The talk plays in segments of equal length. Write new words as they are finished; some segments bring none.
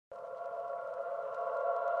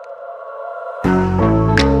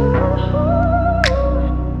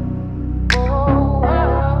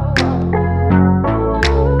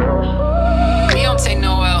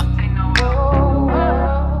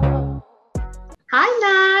Hi,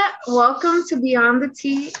 Nat. Welcome to Beyond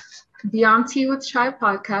Tea with Shy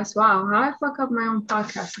podcast. Wow, how I fuck up my own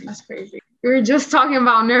podcasting? That's crazy. We were just talking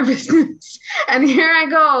about nervousness, and here I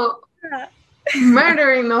go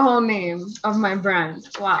murdering the whole name of my brand.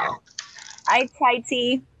 Wow. Hi,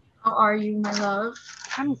 Taiti. How are you, my love?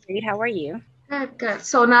 I'm great. How are you? Good, good.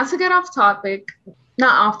 So, not to get off topic,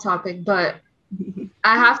 not off topic, but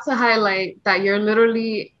I have to highlight that you're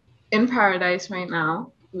literally in paradise right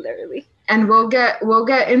now. Literally. And we'll get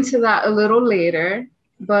into that a little later.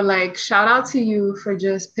 But like shout out to you for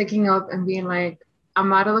just picking up and being like,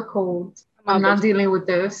 I'm out of the cold. I'm I'm all not good. dealing with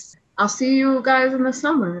this. I'll see you guys in the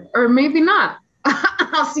summer. Or maybe not.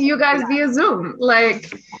 I'll see you guys via Zoom.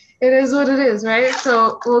 Like it is what it is, right?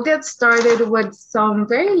 So we'll get started with some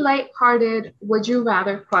very light-hearted would you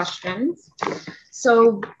rather questions.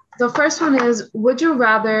 So the first one is, would you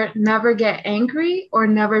rather never get angry or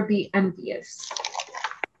never be envious?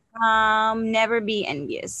 Never be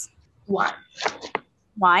envious. Why?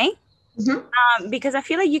 Why? Mhm. Because I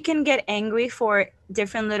feel like you can get angry for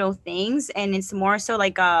different little things, and it's more so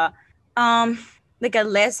um, like a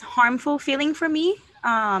less harmful feeling for me.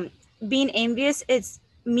 Being envious, it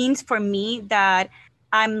means for me that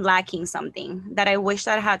I'm lacking something, that I wish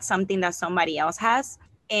that I had something that somebody else has,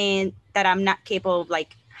 and that I'm not capable of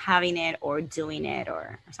like having it or doing it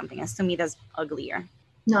or something else. To me, that's uglier.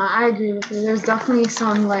 No, I agree with you. There's definitely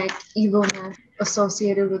some like evilness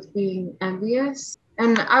associated with being envious.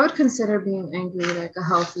 And I would consider being angry like a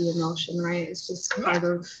healthy emotion, right? It's just Yeah.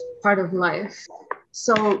 part of life.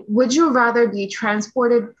 So, would you rather be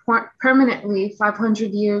transported permanently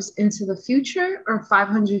 500 years into the future or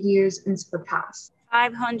 500 years into the past?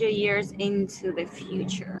 500 years into the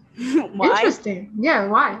future. Why? Interesting. Yeah,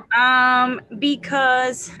 why?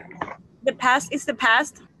 Because the past is the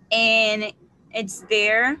past, and it's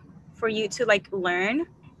there for you to like learn.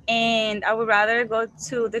 And I would rather go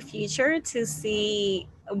to the future to see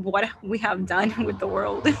what we have done with the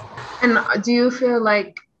world. And do you feel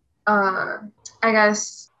like, uh, I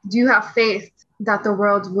guess, do you have faith that the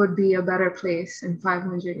world would be a better place in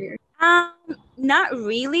 500 years? Um, Not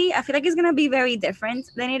really. I feel like it's gonna be very different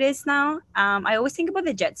than it is now. I always think about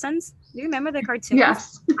the Jetsons. Do you remember the cartoons?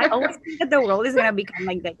 Yes. I always think that the world is gonna become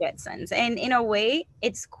like the Jetsons, and in a way,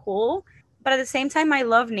 it's cool. But at the same time, I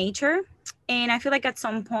love nature, and I feel like at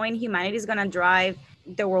some point, humanity is gonna drive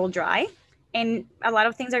the world dry, and a lot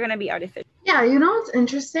of things are gonna be artificial. Yeah, you know what's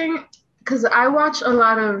interesting? Because I watch a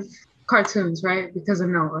lot of cartoons, right? Because of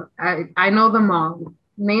Noah. I know them all.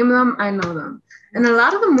 Name them, I know them. And a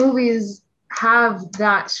lot of the movies have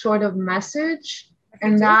that sort of message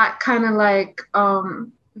and that kind of like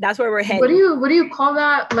That's where we're what do heading. you call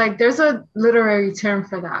that? Like there's a literary term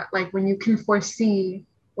for that, like when you can foresee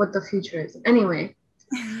what the future is. Anyway,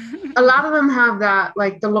 a lot of them have that,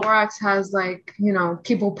 like the Lorax has like,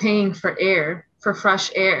 people paying for air, for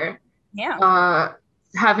fresh air, Yeah. uh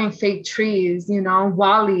having fake trees,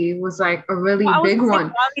 Wally was like a really Well, I was big gonna say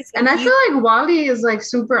one. Wally's And I huge. feel like Wally is like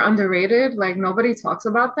super underrated. Like nobody talks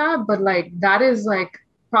about that, but like that is like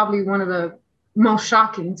probably one of the most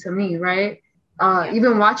shocking to me, right? Yeah.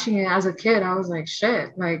 Even watching it as a kid, I was like,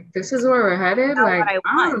 shit, like this is where we're headed. Not what Like, I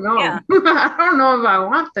I want. don't know. Yeah. I don't know if I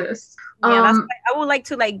want this. Yeah, that's Um, why I would like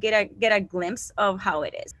to like get a glimpse of how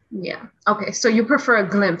it is yeah. Okay, so you prefer a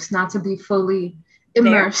glimpse, not to be fully there.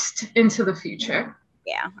 immersed into the future.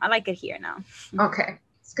 Yeah, I like it here now. Okay,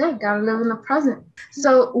 it's good. Gotta live in the present.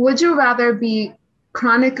 So, would you rather be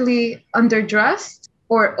chronically underdressed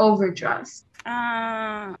or overdressed?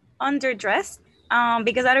 Underdressed,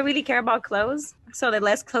 because I don't really care about clothes. So the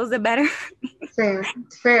less clothes, the better. Fair,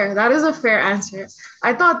 fair. That is a fair answer.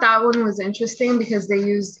 I thought that one was interesting because they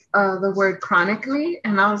used the word chronically,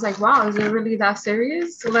 and I was like, wow, is it really that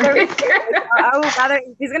serious? Very Like, serious. I would rather,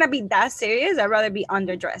 if it's gonna be that serious, I'd rather be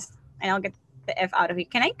underdressed, and I'll get the f out of here.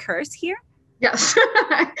 Can I curse here? yes,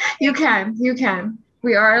 you can, you can.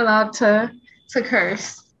 We are allowed to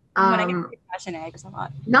curse. When I get Um, passionate, I curse a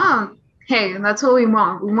lot. No, hey, that's what we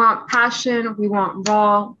want. We want passion, we want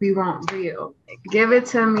raw, we want real. Give it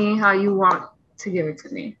to me how you want to give it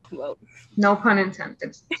to me. Whoa. No pun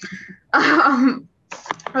intended. Um,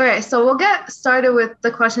 okay, so we'll get started with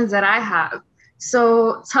the questions that I have.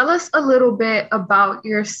 So tell us a little bit about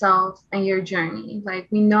yourself and your journey. Like,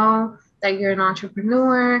 we know that you're an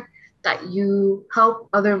entrepreneur, that you help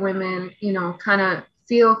other women, kind of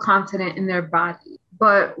feel confident in their body.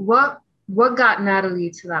 But what got Natalie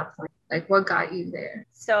to that point? Like, what got you there?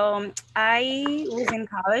 So I was in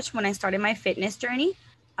college when I started my fitness journey.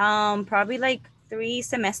 Probably like 3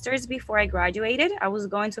 semesters before I graduated. I was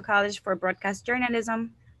going to college for broadcast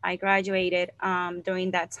journalism. I graduated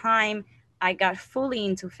during that time. I got fully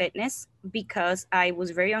into fitness because I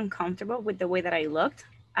was very uncomfortable with the way that I looked.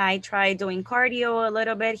 I tried doing cardio a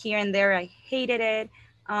little bit here and there. I hated it.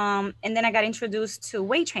 And then I got introduced to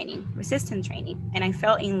weight training, resistance training, and I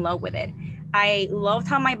fell in love with it. I loved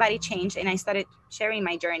how my body changed, and I started sharing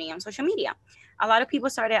my journey on social media. A lot of people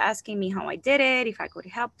started asking me how I did it, if I could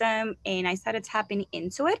help them, and I started tapping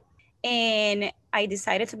into it. And I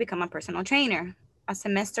decided to become a personal trainer a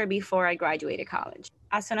semester before I graduated college.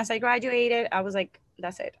 As soon as I graduated, I was like,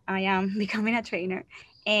 that's it. I am becoming a trainer.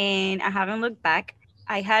 And I haven't looked back.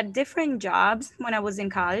 I had different jobs when I was in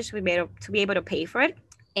college to be able to pay for it.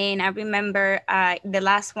 And I remember the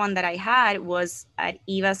last one that I had was at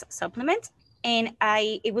Eva's supplement. And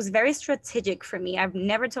it was very strategic for me. I've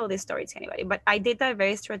never told this story to anybody, but I did that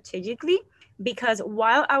very strategically because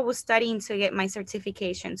while I was studying to get my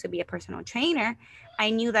certification to be a personal trainer,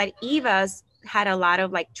 I knew that Eva's had a lot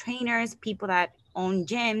of like trainers, people that own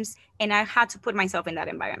gyms, and I had to put myself in that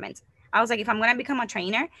environment. I was like, if I'm going to become a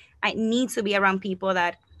trainer, I need to be around people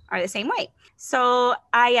that are the same way. So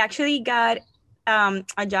I actually got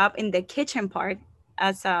a job in the kitchen part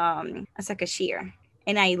as a cashier,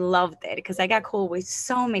 and I loved it because I got cool with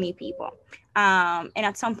so many people. And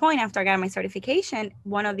at some point after I got my certification,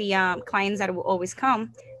 one of the clients that will always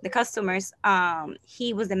come, the customers,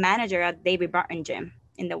 he was the manager at David Barton Gym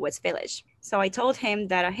in the West Village. So I told him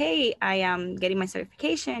that, hey, I am getting my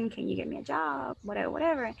certification. Can you get me a job? Whatever,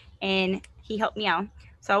 whatever. And he helped me out.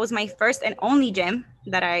 So I was my first and only gym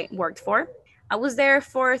that I worked for. I was there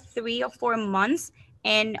for 3 or 4 months.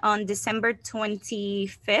 And on December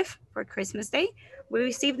 25th for Christmas Day, we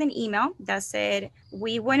received an email that said,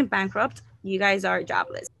 we went bankrupt. You guys are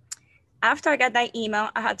jobless. After I got that email,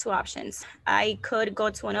 I had 2 options. I could go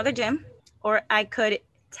to another gym, or I could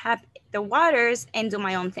tap the waters and do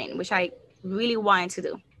my own thing, which I really wanted to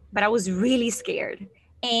do. But I was really scared.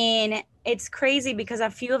 And it's crazy because a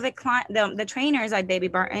few of the trainers at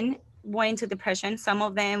David Barton went into depression. Some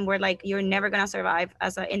of them were like, you're never going to survive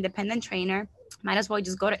as an independent trainer. Might as well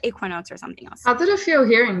just go to Equinox or something else. How did it feel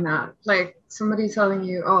hearing that? Like somebody telling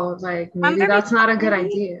you, oh, like maybe that's not a good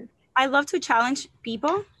idea. I love to challenge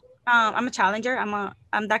people. I'm a challenger.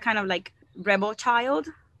 I'm that kind of like rebel child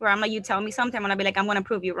where I'm like, you tell me something, I'm gonna be like, I'm gonna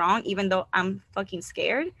prove you wrong, even though I'm fucking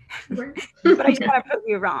scared. But I just gotta prove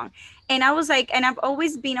you wrong. And I was like, and I've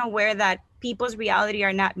always been aware that people's reality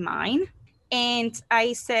are not mine. And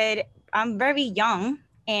I said, I'm very young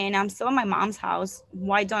and I'm still in my mom's house.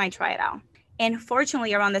 Why don't I try it out? And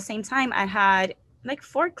fortunately, around the same time, I had like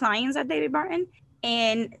 4 clients at David Barton,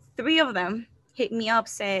 and 3 of them hit me up,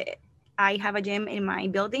 said, I have a gym in my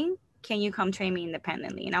building. Can you come train me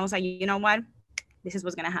independently? And I was like, you know what? This is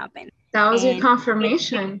what's going to happen. That was your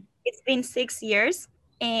confirmation. It's been 6 years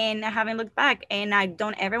and I haven't looked back, and I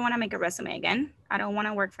don't ever want to make a resume again. I don't want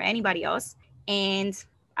to work for anybody else. And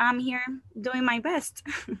I'm here doing my best.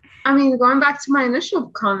 I mean, going back to my initial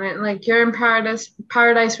comment, like you're in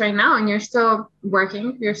paradise right now and you're still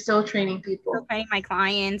working, you're still training people. Still training my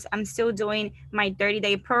clients. I'm still doing my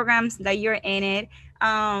 30-day programs that you're in it.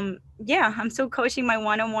 Yeah, I'm still coaching my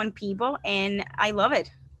one-on-one people, and I love it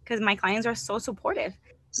because my clients are so supportive.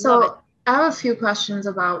 So I have a few questions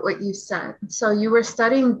about what you said. So you were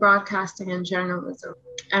studying broadcasting and journalism,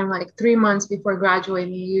 and like 3 months before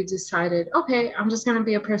graduating, you decided, okay, I'm just going to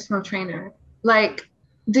be a personal trainer. Like,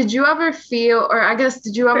 did you ever feel, or I guess,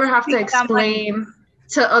 did you ever have to explain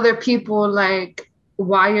to other people, like,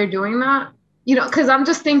 why you're doing that? You know, because I'm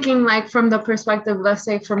just thinking, like, from the perspective, let's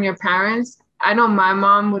say from your parents, I know my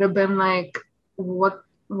mom would have been like, what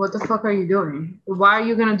the fuck are you doing? Why are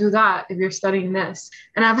you going to do that if you're studying this?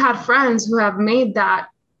 And I've had friends who have made that,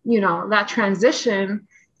 you know, that transition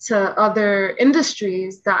to other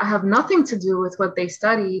industries that have nothing to do with what they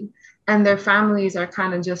studied. And their families are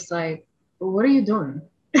kind of just like, what are you doing?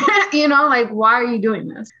 You know, like, why are you doing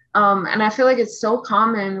this? And I feel like it's so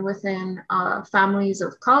common within families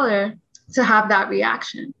of color to have that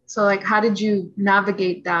reaction. So like, how did you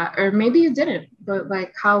navigate that? Or maybe you didn't, but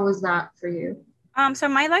like, how was that for you? So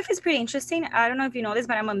my life is pretty interesting. I don't know if you know this,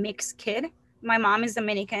 but I'm a mixed kid. My mom is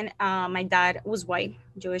Dominican. My dad was white,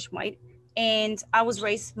 Jewish white. And I was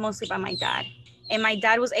raised mostly by my dad. And my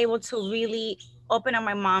dad was able to really open up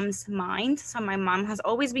my mom's mind. So my mom has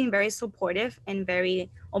always been very supportive and very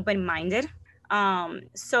open-minded.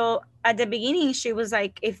 So at the beginning, she was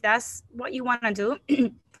like, if that's what you want to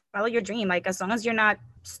do, follow your dream. Like, as long as you're not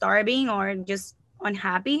starving or just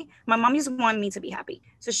unhappy. My mom just wanted me to be happy.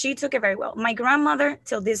 So she took it very well. My grandmother,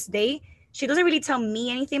 till this day, she doesn't really tell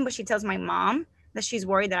me anything, but she tells my mom that she's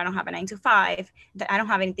worried that I don't have a 9-to-5, that I don't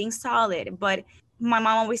have anything solid. But my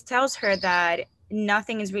mom always tells her that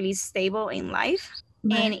nothing is really stable in life.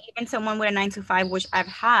 And Right. even someone with a 9 to 5, which I've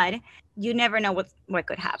had, you never know what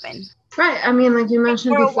could happen. Right. I mean, like you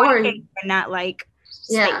mentioned before. 401k, but not like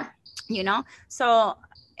state, Yeah. So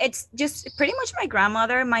it's just pretty much my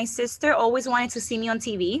grandmother. My sister always wanted to see me on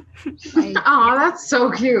TV. my, Oh, that's so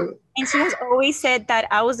cute. and she has always said that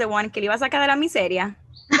I was the one que le iba a sacar de la miseria.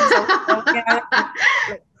 She's always told me I would,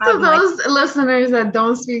 like, have To money. those listeners that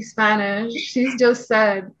don't speak Spanish, she's just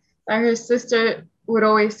said that her sister would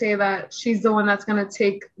always say that she's the one that's going to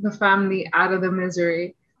take the family out of the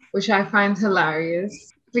misery, which I find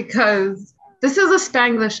hilarious because this is a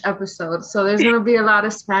Spanglish episode. So there's going to be a lot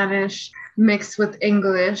of Spanish mixed with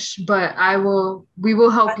English, but we will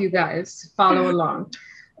help you guys follow along.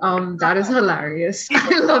 That is hilarious.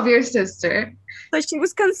 I love your sister. So she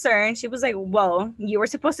was concerned. She was like, "Whoa, you were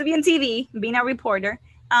supposed to be on TV, being a reporter."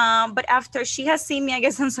 But after she has seen me, I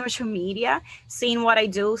guess, on social media, seeing what I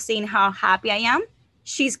do, seeing how happy I am,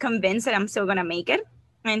 she's convinced that I'm still gonna make it,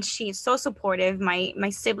 and she's so supportive. My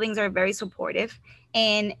siblings are very supportive,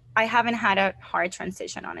 and I haven't had a hard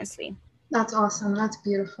transition, honestly. That's awesome. That's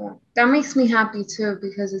beautiful. That makes me happy too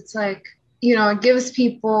because it's like, it gives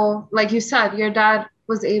people, like you said, your dad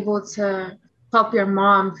was able to help your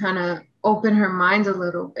mom kind of open her mind a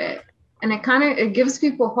little bit. And it gives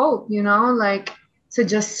people hope, like to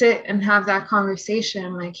just sit and have that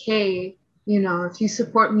conversation like, hey, if you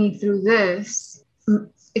support me through this,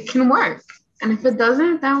 it can work. And if it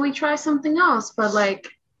doesn't, then we try something else. But like,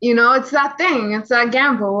 it's that thing, it's that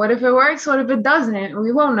gamble. What if it works? What if it doesn't?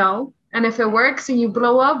 We won't know. And if it works and you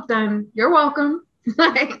blow up, then you're welcome.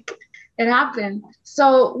 Like it happened.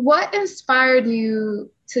 So what inspired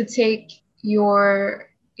you to take your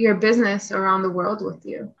business around the world with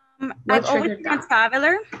you? What I've always triggered been a that?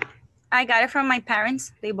 traveler. I got it from my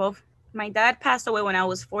parents. They both. My dad passed away when I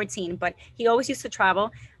was 14, but he always used to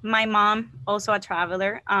travel. My mom also a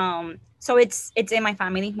traveler. So it's in my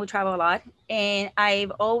family. We travel a lot, and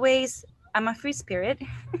I'm a free spirit.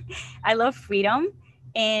 I love freedom,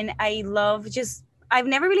 and I love just. I've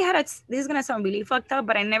never really had a. This is gonna sound really fucked up,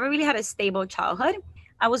 but I never really had a stable childhood.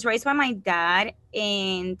 I was raised by my dad,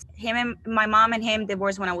 and him and my mom and him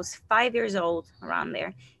divorced when I was 5 years old, around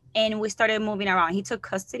there, and we started moving around. He took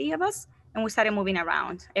custody of us, and we started moving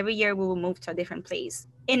around. Every year we would move to a different place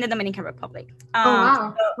in the Dominican Republic. Oh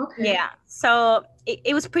wow. Okay. Yeah, so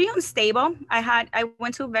it was pretty unstable. I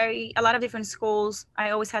went to a lot of different schools.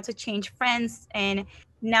 I always had to change friends, and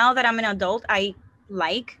now that I'm an adult, I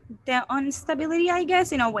like the instability, I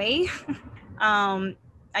guess, in a way. um,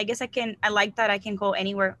 I guess I like that I can go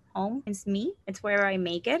anywhere home. It's me. It's where I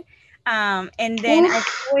make it. And then I've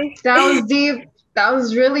Oof, always that was deep. That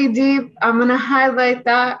was really deep. I'm gonna highlight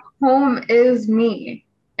that. Home is me.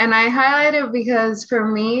 And I highlight it because for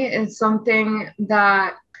me, it's something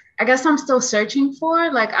that I guess I'm still searching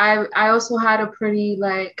for. Like I also had a pretty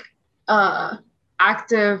like uh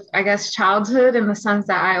active, I guess, childhood in the sense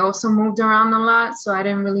that I also moved around a lot. So I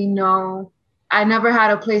didn't really know. I never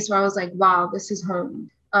had a place where I was like, wow, this is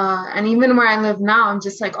home. And even where I live now, I'm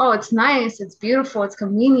just like, oh, it's nice, it's beautiful, it's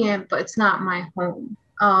convenient, but it's not my home.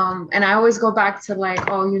 And I always go back to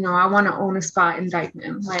like, oh, I want to own a spot in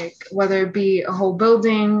Dykeman, like whether it be a whole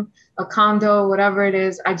building, a condo, whatever it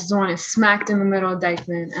is, I just want it smacked in the middle of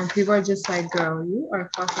Dykeman. And people are just like, girl, you are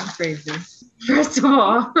fucking crazy. First of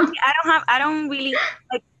all. I don't really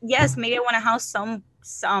like, yes, maybe I want a house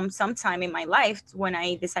sometime in my life when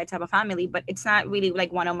I decide to have a family, but it's not really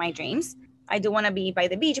like one of my dreams. I do want to be by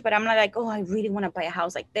the beach, but I'm not like, oh, I really want to buy a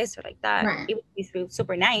house like this or like that. Right. It would be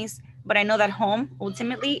super nice, but I know that home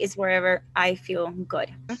ultimately is wherever I feel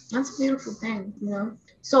good. That's a beautiful thing,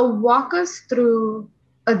 So walk us through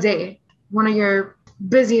a day, one of your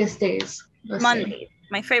busiest days. Mondays,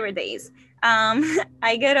 my favorite days.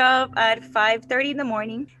 I get up at 5:30 in the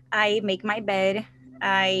morning. I make my bed.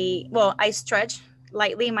 I stretch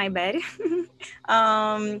lightly in my bed.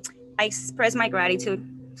 I express my gratitude.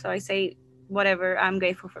 So I say whatever I'm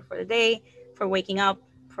grateful for the day, for waking up,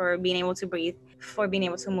 for being able to breathe, for being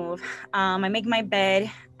able to move. I make my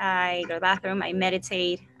bed. I go to the bathroom. I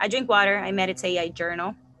meditate. I drink water. I meditate. I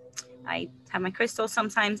journal. I have my crystals.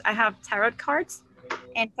 Sometimes I have tarot cards,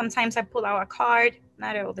 and sometimes I pull out a card.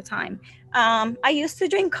 Not all the time. I used to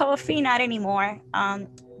drink coffee, not anymore.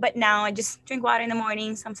 But now I just drink water in the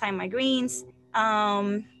morning. Sometimes my greens.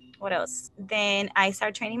 What else? Then I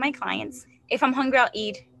start training my clients. If I'm hungry, I'll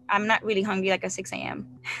eat. I'm not really hungry like at 6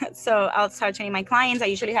 a.m. So I'll start training my clients. I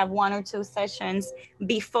usually have 1 or 2 sessions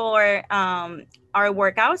before our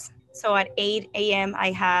workouts. So at 8 a.m.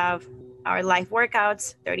 I have our live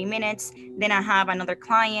workouts, 30 minutes. Then I have another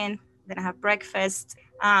client. Then I have breakfast.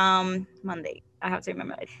 Monday, I have to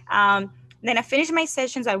remember it. Then I finish my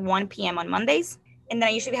sessions at 1 p.m. on Mondays. And then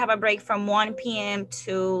I usually have a break from 1 p.m.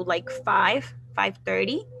 to like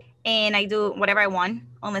 5:30. And I do whatever I want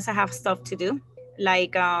unless I have stuff to do,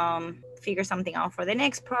 like figure something out for the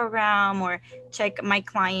next program or check my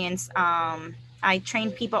clients. I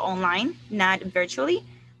train people online, not virtually,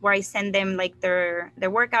 where I send them like their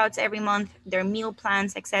workouts every month, their meal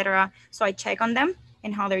plans, etc. So I check on them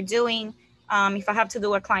and how they're doing. If I have to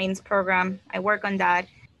do a client's program, I work on that.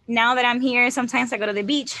 Now that I'm here, sometimes I go to the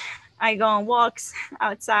beach. I go on walks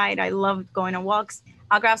outside. I love going on walks.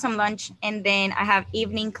 I'll grab some lunch, and then I have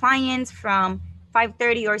evening clients from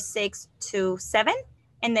 5:30 or 6 to 7.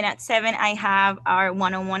 And then at 7, I have our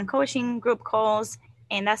one-on-one coaching group calls,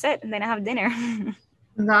 and that's it. And then I have dinner.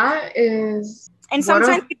 That is And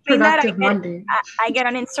sometimes between that, Monday. I get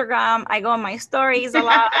on Instagram. I go on my stories a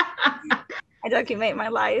lot. I document my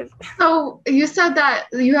life. So you said that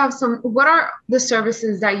you have what are the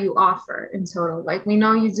services that you offer in total? Like, we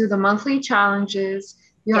know you do the monthly challenges,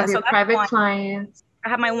 you have your private clients. I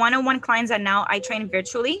have my one-on-one clients that now I train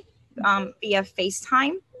virtually via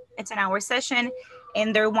FaceTime. It's an hour session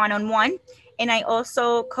and they're one-on-one. And I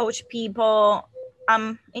also coach people.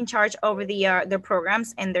 I'm in charge over their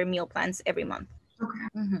programs and their meal plans every month. Okay.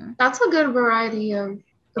 Mm-hmm. That's a good variety of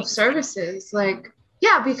services. Like,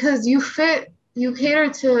 yeah, because you cater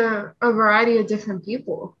to a variety of different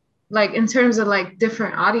people, like in terms of like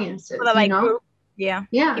different audiences, like, you know? Group,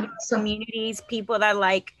 yeah. So, communities, people that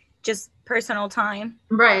like just personal time.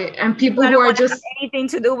 Right. And people who are just anything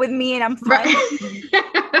to do with me and I'm fine.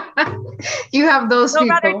 Right. You have those people.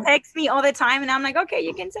 Rather text me all the time and I'm like, okay,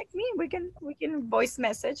 you can text me. We can voice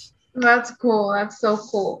message. That's cool. That's so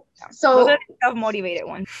cool. So those are the self-motivated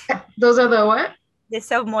ones. Those are the what? The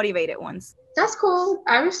self-motivated ones. That's cool.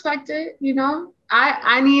 I respect it. You know,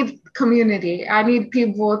 I need community. I need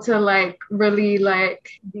people to like really like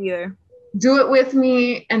do it with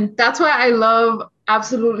me. And that's why I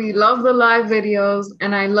absolutely love the live videos.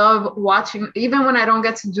 And I love watching, even when I don't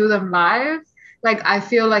get to do them live, like I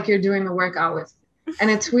feel like you're doing the workout with me. And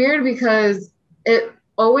it's weird because it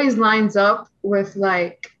always lines up with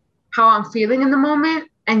like how I'm feeling in the moment.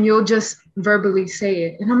 And you'll just verbally say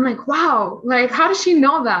it. And I'm like, wow, like, how does she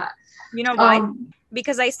know that? You know why?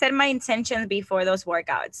 Because I set my intentions before those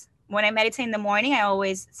workouts. When I meditate in the morning, I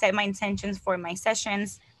always set my intentions for my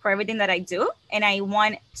sessions, for everything that I do. And I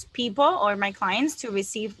want people or my clients to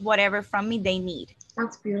receive whatever from me they need.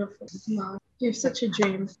 That's beautiful. Wow. You're such a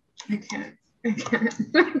dream. I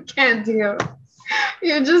can't deal.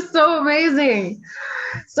 You're just so amazing.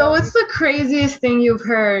 So what's the craziest thing you've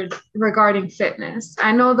heard regarding fitness?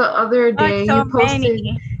 I know the other day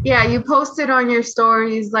you posted on your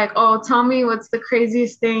stories like, oh, tell me what's the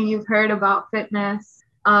craziest thing you've heard about fitness.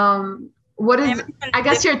 What is, I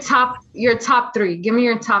guess, your top 3? Give me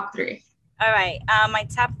your top 3. All right. My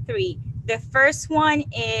top 3. The first one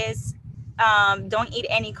is don't eat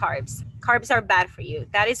any carbs. Carbs are bad for you.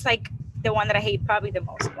 That is like the one that I hate probably the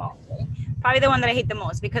most. Probably the one that I hate the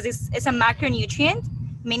most because it's a macronutrient,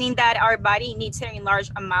 meaning that our body needs it in large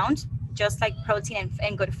amount, just like protein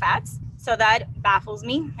and good fats. So that baffles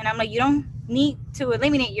me. And I'm like, you don't need to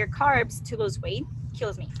eliminate your carbs to lose weight.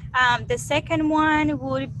 Kills me. The second one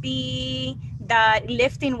would be that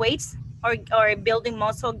lifting weights or building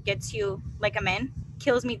muscle gets you like a man.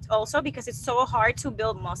 Kills me also because it's so hard to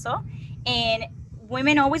build muscle. And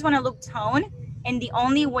women always want to look toned. And the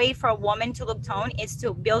only way for a woman to look toned is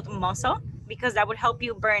to build muscle, because that would help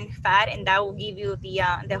you burn fat and that will give you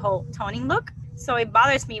the whole toning look. So it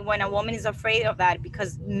bothers me when a woman is afraid of that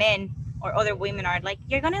because men or other women are like,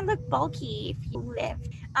 you're gonna look bulky if you lift.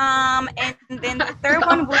 And then the third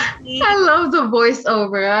one would be, I love the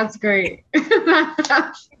voiceover. That's great.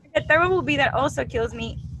 The third one will be that also kills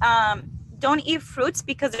me. Don't eat fruits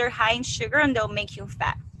because they're high in sugar and they'll make you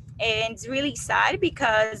fat. And it's really sad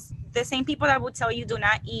because the same people that would tell you do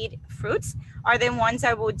not eat fruits are the ones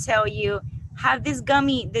that would tell you have this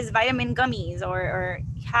vitamin gummies or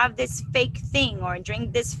have this fake thing or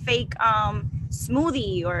drink this fake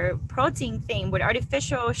smoothie or protein thing with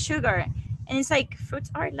artificial sugar. And it's like fruits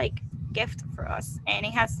are like gift for us, and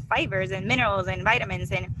it has fibers and minerals and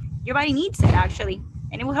vitamins, and your body needs it actually,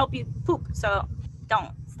 and it will help you poop. So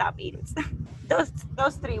don't stop eating. Those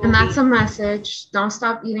 3 will and that's a message. Don't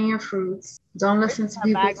stop eating your fruits. Don't listen to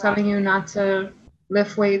people telling you not to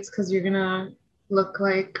lift weights because you're gonna look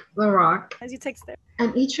like The Rock. As you text there.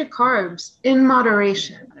 And eat your carbs in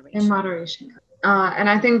moderation. In moderation. And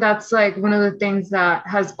I think that's like one of the things that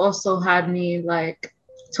has also had me like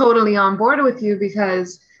totally on board with you,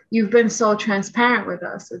 because you've been so transparent with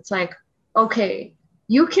us. It's like, okay,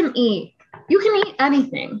 you can eat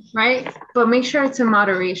anything, right? But make sure it's in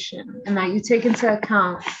moderation and that you take into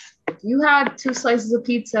account You had 2 slices of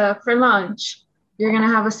pizza for lunch. You're gonna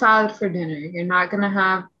have a salad for dinner. You're not gonna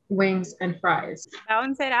have wings and fries.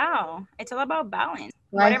 Balance it out. It's all about balance.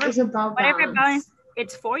 Life is about Whatever balance balance.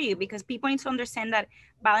 it's for you, because people need to understand that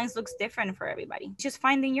balance looks different for everybody. Just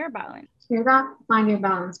finding your balance. Hear that? Find your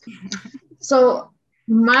balance. So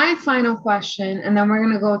my final question, and then we're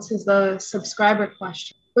gonna go to the subscriber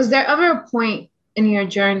question. Was there ever a point in your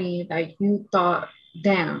journey that you thought,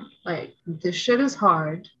 damn, like this shit is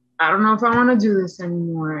hard. I don't know if I want to do this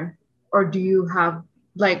anymore. Or do you have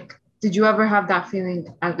like did you ever have that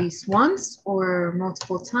feeling at least once or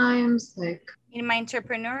multiple times? Like In my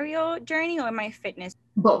entrepreneurial journey or my fitness?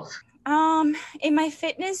 both. In my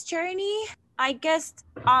fitness journey, I guess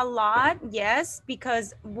a lot, yes,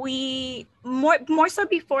 because we more so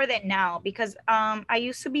before than now, because I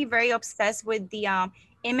used to be very obsessed with the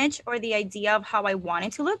image or the idea of how I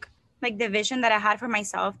wanted to look, like the vision that I had for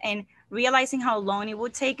myself, and realizing how long it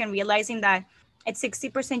would take, and realizing that it's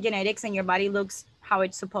 60% genetics and your body looks how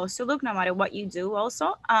it's supposed to look no matter what you do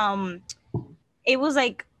also. It was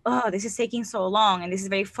like, oh, this is taking so long and this is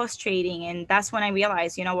very frustrating. And that's when I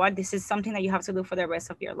realized, you know what, this is something that you have to do for the rest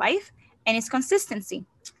of your life, and it's consistency.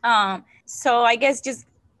 So I guess just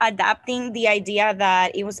adapting the idea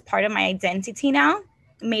that it was part of my identity now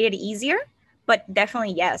made it easier. But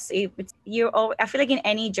definitely, yes, I feel like in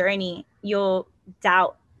any journey, you'll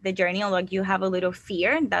doubt the journey, or like you have a little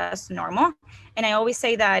fear. That's normal. And I always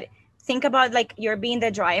say that, think about like you're being the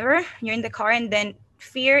driver, you're in the car, and then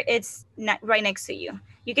fear it's not right next to you.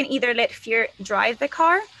 You can either let fear drive the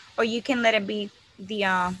car, or you can let it be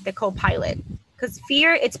the co-pilot, because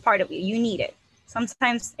fear it's part of you, you need it.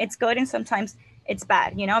 Sometimes it's good and sometimes it's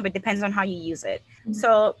bad, but it depends on how you use it.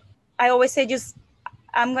 So I always say, just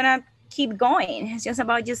I'm gonna keep going. It's just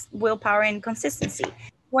about just willpower and consistency.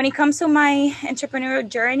 When it comes to my entrepreneurial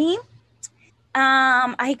journey,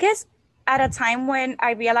 I guess at a time when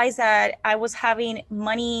I realized that I was having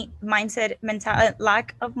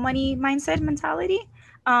lack of money mindset mentality,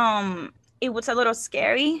 it was a little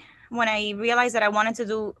scary when I realized that I wanted to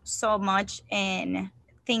do so much, and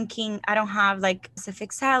thinking I don't have like a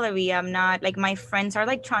specific salary. I'm not like, my friends are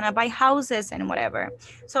like trying to buy houses and whatever.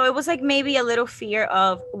 So it was like maybe a little fear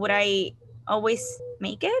of, would I always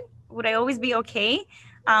make it? Would I always be okay?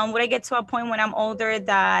 Would I get to a point when I'm older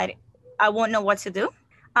that I won't know what to do?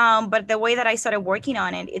 But the way that I started working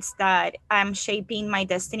on it, it's that I'm shaping my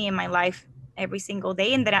destiny in my life every single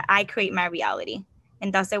day, and that I create my reality.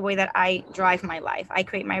 And that's the way that I drive my life. I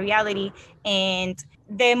create my reality. And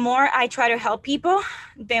the more I try to help people,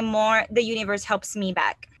 the more the universe helps me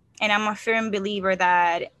back. And I'm a firm believer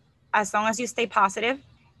that as long as you stay positive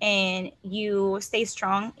and you stay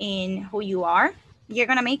strong in who you are, you're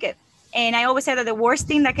going to make it. And I always say that the worst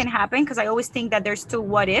thing that can happen, because I always think that there's 2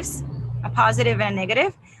 what ifs, a positive and a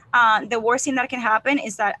negative. The worst thing that can happen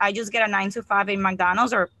is that I just get a 9 to 5 in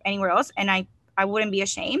McDonald's or anywhere else, and I wouldn't be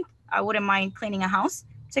ashamed. I wouldn't mind cleaning a house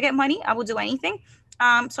to get money. I would do anything.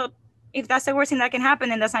 So if that's the worst thing that can happen,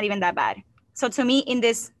 then that's not even that bad. So to me, in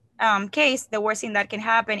this case, the worst thing that can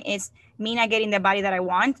happen is me not getting the body that I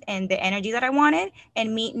want and the energy that I wanted,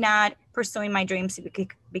 and me not pursuing my dreams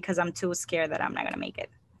because I'm too scared that I'm not going to make it.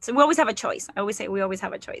 So we always have a choice. I always say we always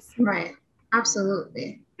have a choice. Right.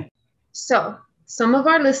 Absolutely. So some of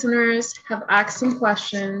our listeners have asked some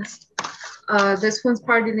questions. This one's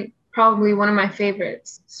probably one of my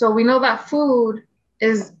favorites. So we know that food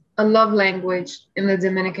is a love language in the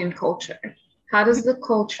Dominican culture. How does the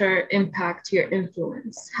culture impact your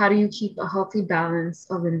influence? How do you keep a healthy balance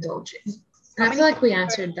of indulging? And I feel like we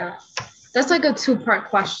answered that. That's like a 2-part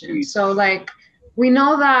question. So like, we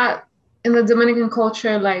know that in the Dominican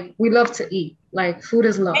culture, like we love to eat, like food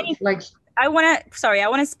is love. Like I want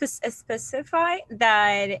to specify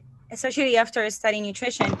that, especially after studying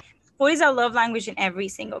nutrition, food is a love language in every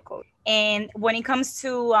single culture. And when it comes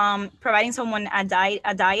to providing someone a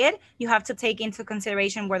diet, you have to take into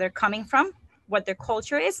consideration where they're coming from, what their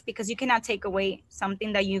culture is, because you cannot take away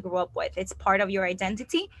something that you grew up with. It's part of your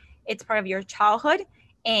identity. It's part of your childhood.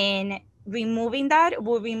 And removing that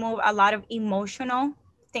will remove a lot of emotional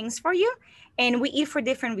things for you. And we eat for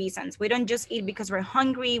different reasons. We don't just eat because we're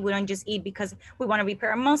hungry. We don't just eat because we want to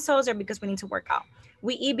repair our muscles or because we need to work out.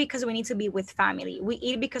 We eat because we need to be with family. We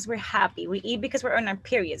eat because we're happy. We eat because we're on our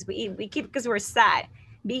periods. We eat because we're sad.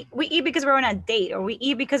 We eat because we're on a date, or we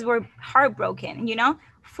eat because we're heartbroken.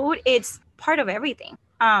 Food is part of everything.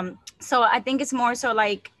 So I think it's more so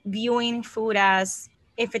like viewing food as,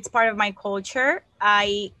 if it's part of my culture,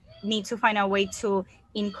 I need to find a way to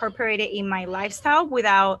incorporate it in my lifestyle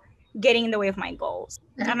without getting in the way of my goals.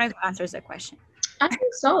 I don't know if that answers the question. I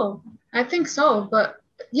think so. But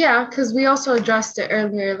Yeah, because we also addressed it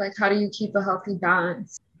earlier, like how do you keep a healthy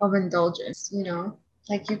balance of indulgence, you know?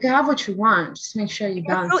 Like you can have what you want, just make sure you I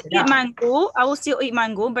still balance it eat out. mango. I will still eat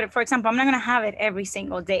mango, but for example, I'm not gonna have it every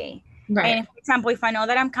single day. Right. And for example, if I know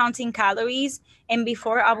that I'm counting calories, and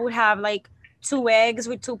before I would have like 2 eggs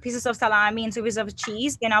with 2 pieces of salami and 2 pieces of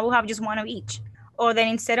cheese, then I will have just one of each. Or then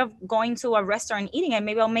instead of going to a restaurant and eating it,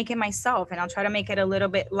 maybe I'll make it myself and I'll try to make it a little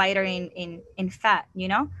bit lighter in fat, you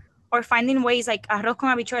know? Or finding ways like arroz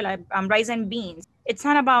con habichuela, rice and beans. It's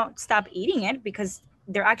not about stop eating it because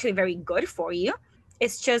they're actually very good for you.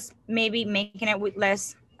 It's just maybe making it with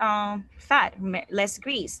less fat, less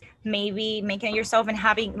grease, maybe making it yourself and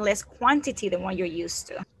having less quantity than what you're used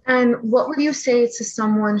to. And what would you say to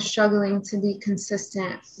someone struggling to be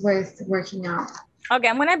consistent with working out? Okay,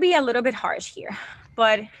 I'm gonna be a little bit harsh here,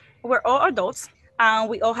 but we're all adults.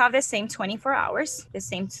 We all have the same 24 hours, the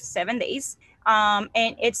same 7 days, and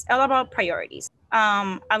it's all about priorities.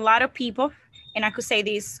 A lot of people, and I could say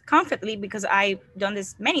this confidently because I've done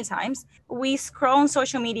this many times, we scroll on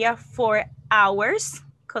social media for hours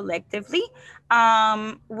collectively.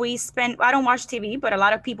 We spend, I don't watch TV, but a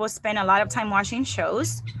lot of people spend a lot of time watching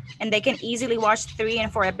shows, and they can easily watch 3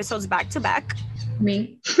 and 4 episodes back to back.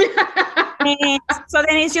 Me. And so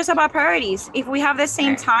then it's just about priorities. If we have the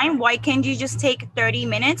same time, why can't you just take 30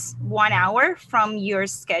 minutes, 1 hour from your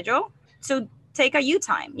schedule to take a you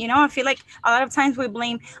time? You know, I feel like a lot of times we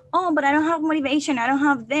blame, oh, but I don't have motivation. I don't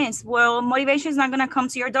have this. Well, motivation is not going to come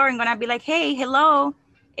to your door and going to be like, hey, hello,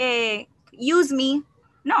 use me.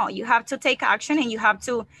 No, you have to take action and you have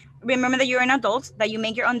to remember that you're an adult, that you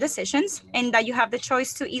make your own decisions and that you have the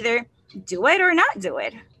choice to either do it or not do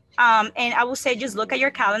it. And I would say just look at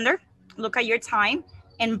your calendar, look at your time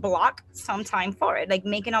and block some time for it, like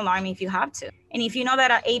make an alarm if you have to. And if you know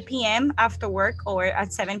that at 8 p.m. after work or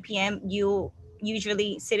at 7 p.m. you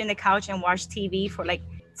usually sit in the couch and watch TV for like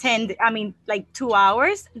 2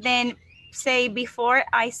 hours, then say before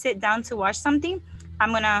I sit down to watch something,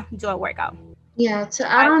 I'm gonna do a workout. Yeah,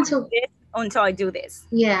 to add I on will do to this until I do this.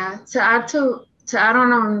 yeah, to add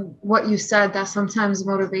on what you said that sometimes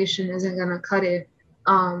motivation isn't gonna cut it.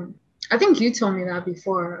 I think you told me that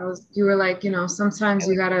before. You were like, you know, sometimes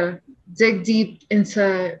you gotta dig deep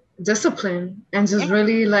into discipline and just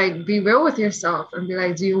really like be real with yourself and be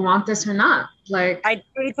like, do you want this or not? Like I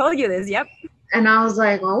already told you this. Yep. And I was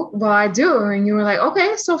like, oh, well, I do. And you were like,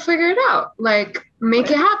 okay, so figure it out. Like, make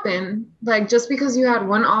it happen. Like, just because you had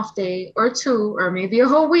one off day or two, or maybe a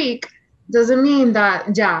whole week, doesn't mean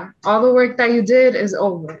that, yeah, all the work that you did is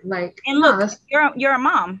over. Like, and look, you're a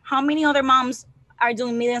mom. How many other moms are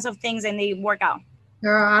doing millions of things and they work out?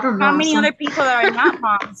 Girl, I don't know. How many other people that are not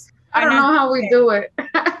moms? I don't know how we do it.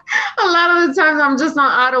 A lot of the times I'm just on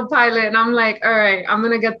autopilot and I'm like, all right, I'm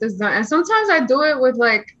going to get this done. And sometimes I do it with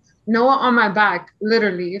like Noah on my back,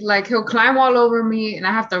 literally. Like he'll climb all over me and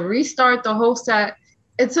I have to restart the whole set.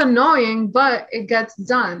 It's annoying, but it gets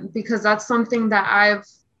done because that's something that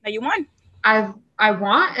you want. I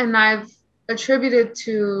want and I've attributed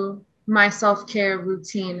to my self-care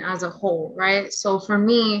routine as a whole, right? So for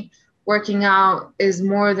me, working out is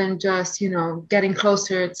more than just, you know, getting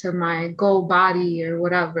closer to my goal body or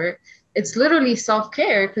whatever. It's literally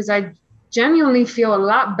self-care because I genuinely feel a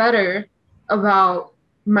lot better about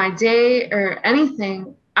my day or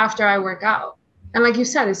anything after I work out. And like you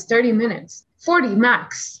said, it's 30 minutes, 40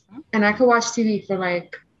 max. And I could watch TV for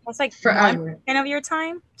like that's like forever. 1% of your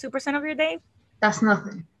time, 2% of your day. That's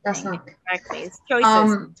nothing. That's nothing. Exactly. It's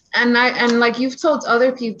choices. And like you've told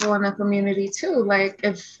other people in the community too, like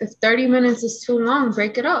if 30 minutes is too long,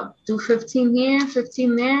 break it up. Do 15 here,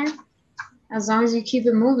 15 there. As long as you keep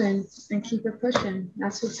it moving and keep it pushing.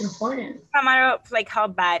 That's what's important. No matter of like how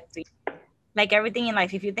bad, like everything in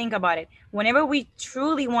life, if you think about it, whenever we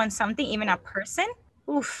truly want something, even a person,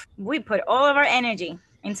 we put all of our energy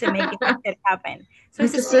into making it happen. So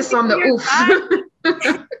emphasis on the oof.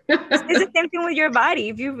 It's the same thing with your body.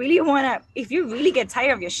 If you really get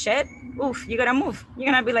tired of your shit, you gotta move.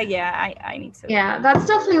 You're gonna be like, yeah, I need to. Yeah, that's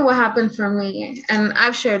definitely what happened for me. And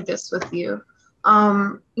I've shared this with you.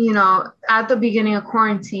 You know, at the beginning of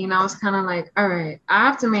quarantine, I was kind of like, all right, I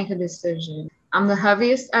have to make a decision. I'm the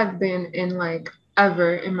heaviest I've been in like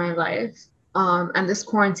ever in my life. And this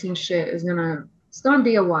quarantine shit it's gonna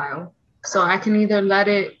be a while. So I can either let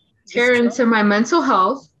it tear into my mental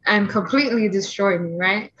health and completely destroy me,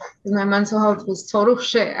 right? Because my mental health was total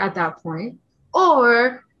shit at that point.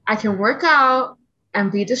 Or I can work out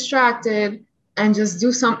and be distracted and just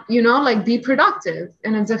do some, you know, like be productive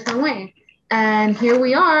in a different way. And here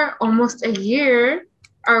we are, almost a year,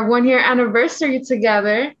 our 1-year anniversary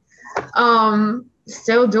together,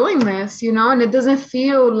 still doing this, you know, and it doesn't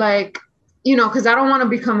feel like because I don't want to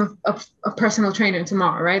become a personal trainer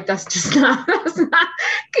tomorrow, right? That's just not, that's not,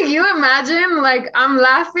 can you imagine? Like, I'm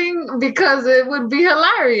laughing because it would be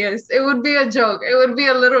hilarious. It would be a joke. It would be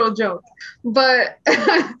a literal joke. But,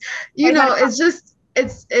 it's just,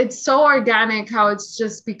 it's so organic how it's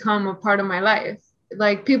just become a part of my life.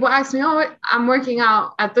 Like, people ask me, oh, I'm working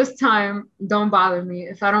out at this time. Don't bother me.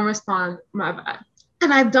 If I don't respond, my bad.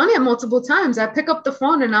 And I've done it multiple times. I pick up the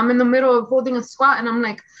phone and I'm in the middle of holding a squat and I'm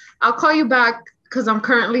like, I'll call you back because I'm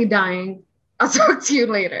currently dying. I'll talk to you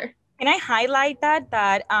later. Can I highlight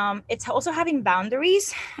that it's also having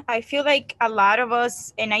boundaries? I feel like a lot of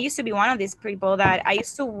us, and I used to be one of these people, that I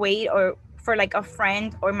used to wait or for like a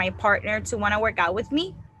friend or my partner to want to work out with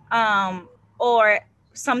me, or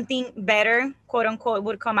something better, quote unquote,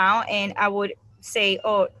 would come out, and I would say,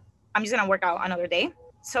 "Oh, I'm just gonna work out another day."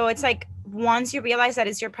 So it's like once you realize that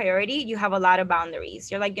it's your priority, you have a lot of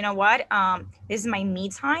boundaries. You're like, you know what? This is my me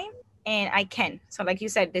time, and I can. So like you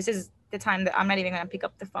said, this is the time that I'm not even gonna pick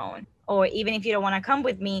up the phone. Or even if you don't want to come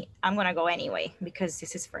with me, I'm gonna go anyway because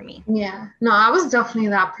this is for me. Yeah. No, I was definitely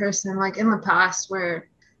that person. Like in the past where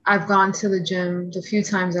I've gone to the gym, the few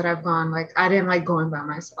times that I've gone, like I didn't like going by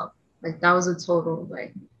myself. Like that was a total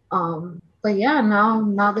but yeah,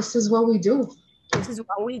 now this is what we do. This is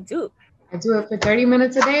what we do. I do it for 30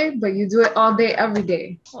 minutes a day, but you do it all day, every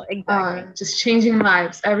day. Well, exactly. Just changing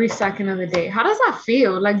lives every second of the day. How does that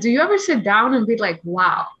feel? Like, do you ever sit down and be like,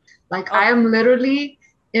 wow, like I am literally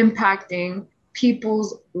impacting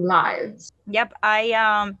people's lives? Yep.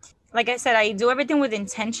 Like I said, I do everything with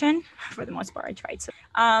intention. For the most part, I try to.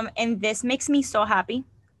 And this makes me so happy.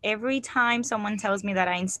 Every time someone tells me that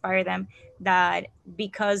I inspire them, that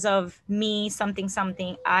because of me, something,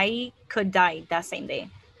 I could die that same day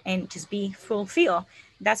and just be fulfilled.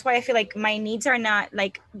 That's why I feel like my needs are not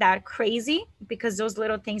like that crazy, because those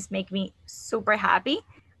little things make me super happy.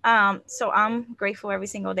 So I'm grateful every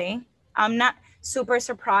single day. I'm not super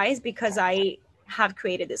surprised because I have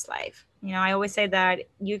created this life. I always say that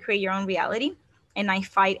you create your own reality, and I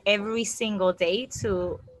fight every single day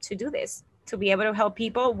to do this, to be able to help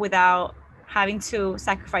people without having to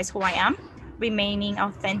sacrifice who I am, remaining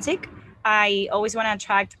authentic. I always want to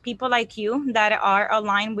attract people like you that are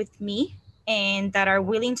aligned with me and that are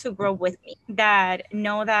willing to grow with me, that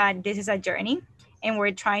know that this is a journey and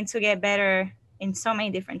we're trying to get better in so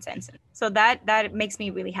many different senses. So that makes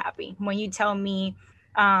me really happy when you tell me,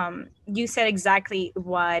 you said exactly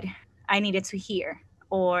what I needed to hear,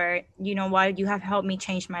 or you know what, you have helped me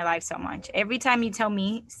change my life so much. Every time you tell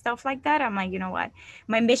me stuff like that, I'm like, you know what,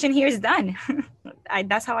 my mission here is done.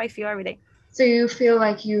 That's how I feel every day. So you feel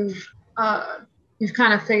like you've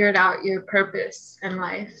kind of figured out your purpose in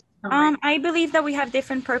life? I believe that we have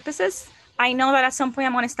different purposes. I know that at some point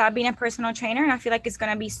I'm going to stop being a personal trainer, and I feel like it's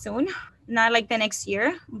going to be soon, not like the next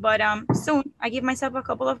year, but soon. I give myself a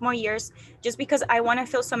couple of more years just because I want to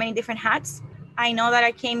fill so many different hats. I know that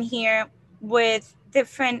I came here with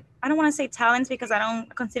different, I don't want to say talents because I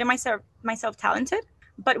don't consider myself talented,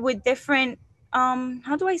 but with different,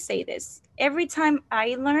 how do I say this? Every time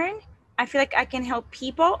I learn, I feel like I can help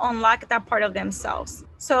people unlock that part of themselves.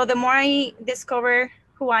 So the more I discover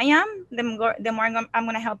who I am, the more I'm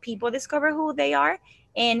going to help people discover who they are.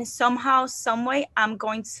 And somehow, some way, I'm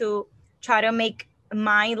going to try to make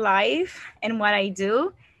my life and what I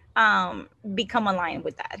do become aligned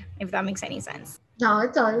with that, if that makes any sense. No,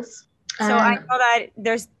 it does. So I know that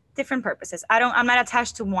there's different purposes. I'm not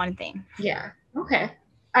attached to one thing. Yeah. Okay.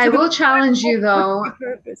 I will challenge you though.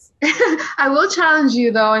 I will challenge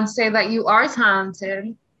you though and say that you are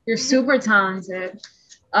talented. You're super talented.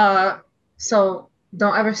 So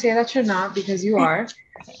don't ever say that you're not, because you are.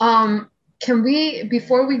 Can we,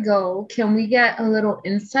 before we go, can we get a little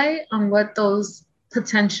insight on what those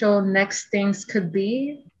potential next things could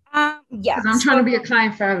be? Yeah. Because I'm trying to be a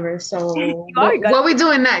client forever. So what are we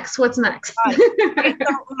doing next? What's next? Okay,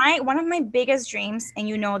 so one of my biggest dreams, and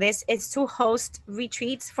you know this, is to host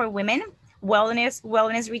retreats for women,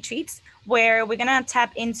 wellness retreats, where we're gonna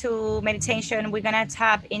tap into meditation. We're gonna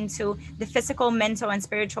tap into the physical, mental, and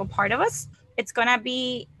spiritual part of us. It's gonna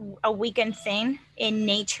be a weekend thing in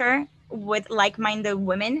nature with like-minded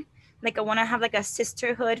women. Like I want to have like a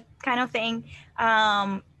sisterhood kind of thing.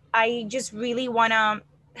 I just really want to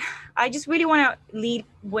lead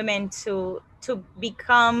women to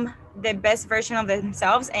become the best version of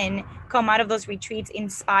themselves and come out of those retreats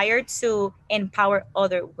inspired to empower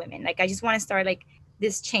other women. Like I just want to start like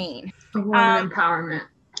this chain. Empowerment.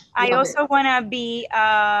 I also want to be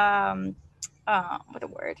what a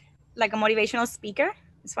word, like a motivational speaker.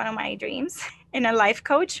 It's one of my dreams. And a life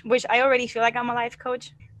coach, which I already feel like I'm a life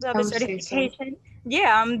coach. The certification. So.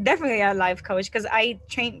 Yeah, I'm definitely a life coach because I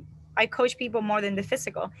train I coach people more than the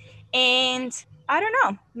physical. And I don't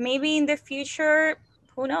know, maybe in the future,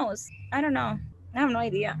 who knows? I don't know. I have no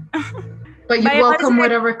idea. But But you I know welcome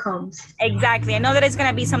whatever comes. exactly. I know that it's going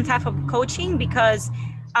to be some type of coaching because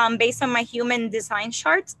based on my human design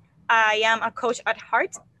chart, I am a coach at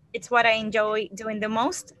heart. It's what I enjoy doing the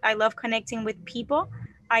most. I love connecting with people.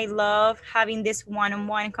 I love having these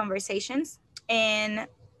one-on-one conversations, and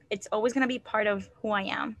it's always going to be part of who I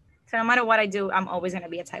am. So no matter what I do, I'm always going to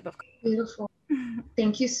be a type of Beautiful.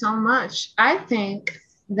 Thank you so much. I think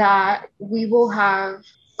that we will have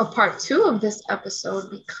a part 2 of this episode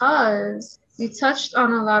because you touched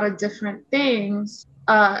on a lot of different things.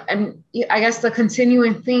 And I guess the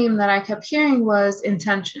continuing theme that I kept hearing was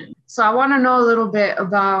intention. So I want to know a little bit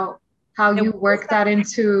about how you work that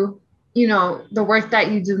into, the work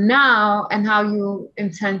that you do now and how you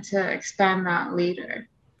intend to expand that later.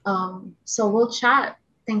 So we'll chat.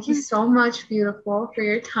 Thank you so much, beautiful, for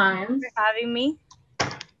your time. for having me.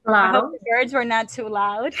 Claro. I hope the birds were not too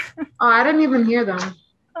loud. Oh, I didn't even hear them.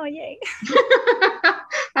 Oh, yay.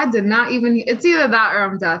 I did not even, it's either that or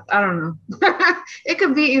I'm deaf. I don't know. It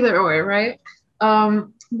could be either or, right? But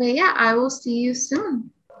yeah, I will see you soon.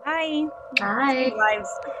 Bye. Bye.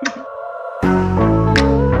 Lives.